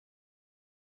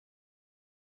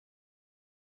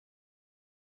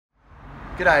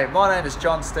G'day, my name is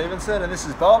John Stevenson and this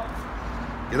is Bob.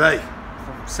 G'day.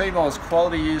 From Seemore's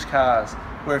Quality Used Cars.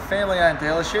 We're a family-owned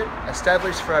dealership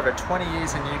established for over 20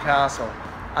 years in Newcastle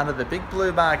under the big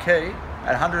blue marquee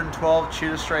at 112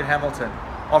 Tudor Street, Hamilton,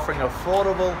 offering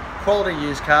affordable quality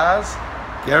used cars.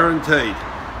 Guaranteed.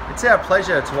 It's our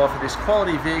pleasure to offer this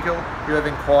quality vehicle you have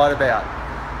inquired about.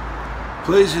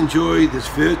 Please enjoy this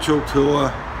virtual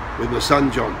tour with my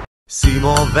son John.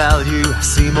 Seemore value,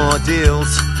 Seemore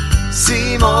deals.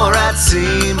 Seemore at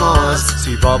Seymours.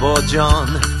 See Bob or John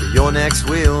for your next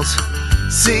wheels.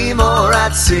 Seemore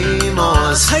at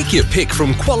Seymours. Take your pick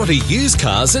from quality used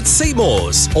cars at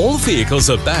Seymours. All vehicles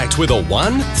are backed with a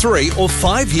 1, 3 or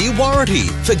 5 year warranty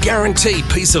for guaranteed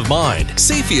peace of mind.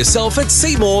 See for yourself at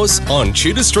Seymours on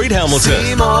Tudor Street, Hamilton.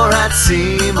 Seemore at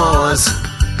Seymours.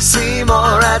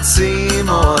 Seemore at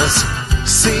Seymours.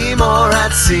 Seemore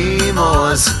at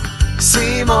Seymours.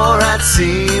 Seemore at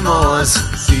Seymours.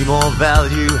 Seemore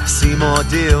value, Seemore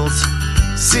deals.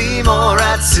 Seemore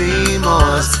at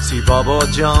Seymours. See Bob or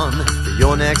John for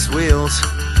your next wheels.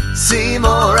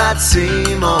 Seemore at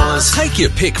Seymours. Take your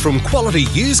pick from quality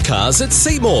used cars at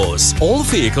Seymours. All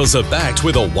vehicles are backed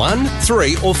with a 1,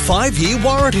 3 or 5 year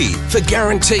warranty for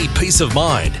guaranteed peace of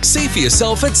mind. See for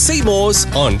yourself at Seymours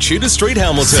on Tudor Street,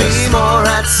 Hamilton. Seemore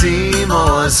at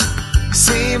Seymours.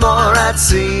 Seemore at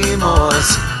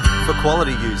Seymours. For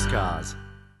quality used cars.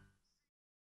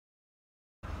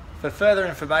 For further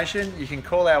information, you can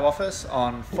call our office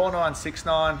on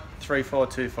 4969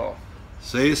 3424.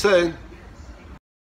 See you soon.